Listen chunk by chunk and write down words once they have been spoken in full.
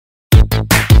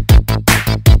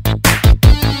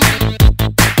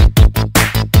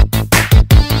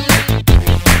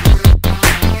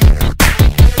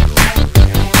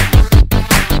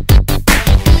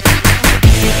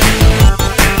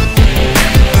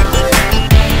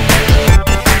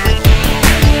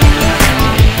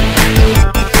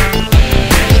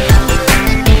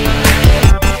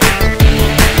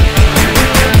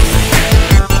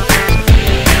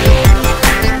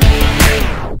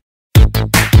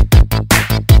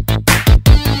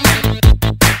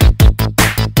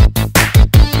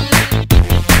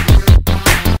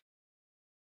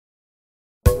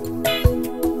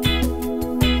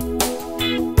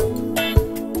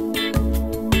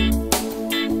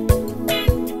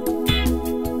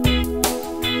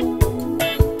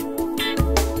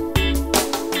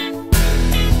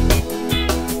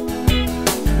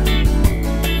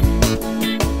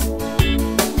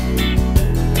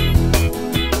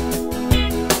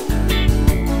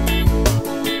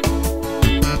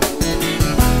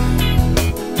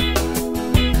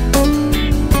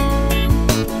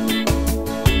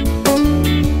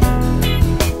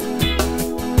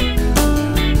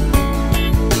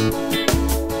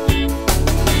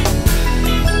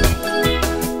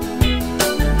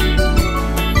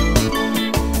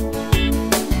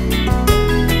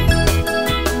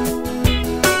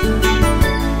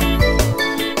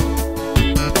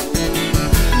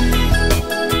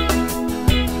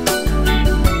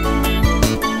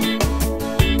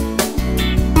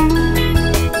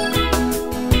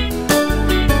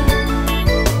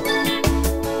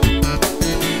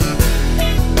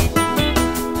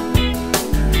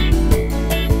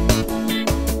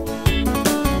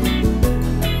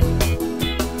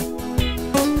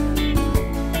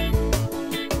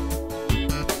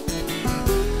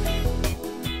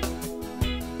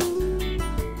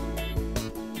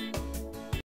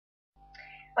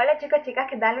Hola chicos, chicas,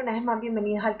 ¿qué tal? Una vez más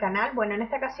bienvenidos al canal. Bueno, en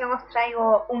esta ocasión os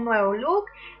traigo un nuevo look.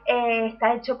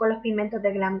 Está hecho con los pigmentos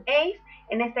de Glameyez.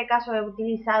 En este caso he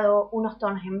utilizado unos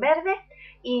tonos en verde.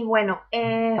 Y bueno,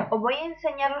 os voy a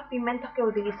enseñar los pigmentos que he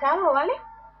utilizado, ¿vale?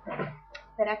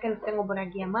 Esperad que los tengo por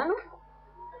aquí a mano.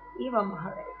 Y vamos a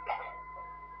ver.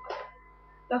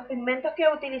 Los pigmentos que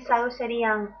he utilizado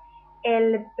serían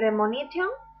el Premonition,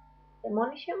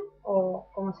 o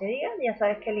como se diga, ya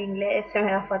sabes que el inglés se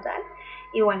me da fatal.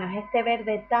 Y bueno, es este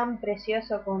verde tan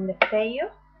precioso con destellos,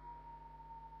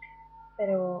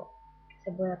 pero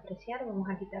se puede apreciar. Vamos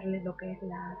a quitarle lo que es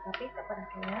la tapita para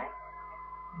que veáis.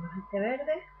 Tenemos este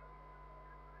verde,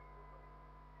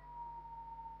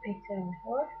 ahí se ve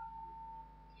mejor.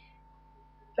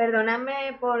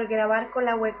 Perdonadme por grabar con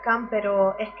la webcam,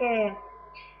 pero es que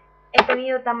he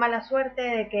tenido tan mala suerte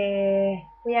de que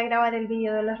fui a grabar el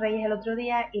vídeo de los Reyes el otro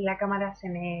día y la cámara se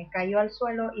me cayó al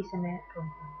suelo y se me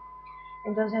rompió.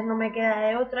 Entonces no me queda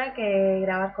de otra que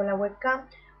grabar con la webcam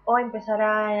o empezar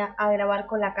a grabar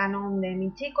con la Canon de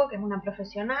mi chico, que es una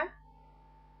profesional.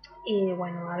 Y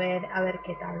bueno, a ver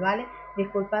qué tal, ¿vale?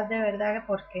 Disculpad de verdad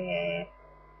porque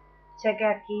sé que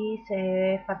aquí se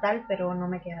ve fatal, pero no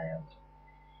me queda de otra.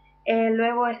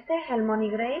 Luego este es el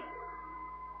Money Grey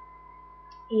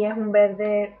y es un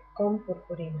verde con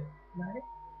purpurina, ¿vale?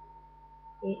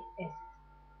 Y ese.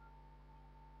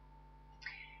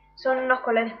 Son unos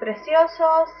colores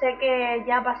preciosos. Sé que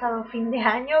ya ha pasado fin de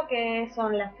año, que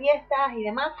son las fiestas y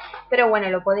demás, pero bueno,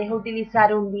 lo podéis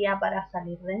utilizar un día para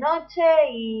salir de noche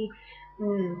y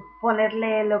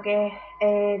ponerle lo que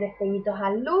es destellitos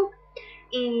al look.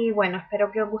 Y bueno,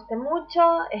 espero que os guste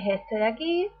mucho. Es este de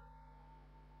aquí.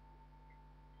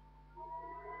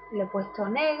 Le he puesto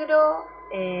negro,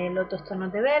 los dos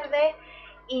tonos de verde.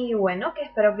 Y bueno, que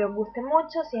espero que os guste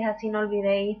mucho. Si es así, no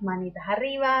olvidéis manitas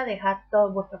arriba, dejad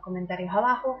todos vuestros comentarios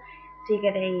abajo. Si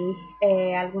queréis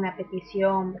alguna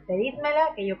petición,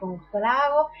 pedídmela, que yo con gusto la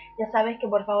hago. Ya sabéis que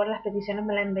por favor las peticiones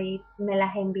me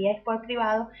las enviáis por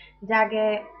privado, ya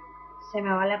que se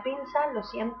me va la pinza. Lo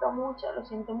siento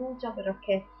mucho, pero es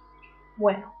que,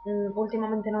 bueno,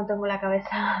 últimamente no tengo la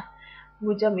cabeza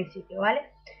mucho en mi sitio,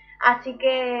 ¿vale? Así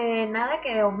que nada,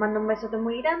 que os mando un besote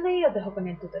muy grande y os dejo con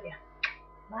el tutorial.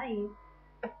 Bye.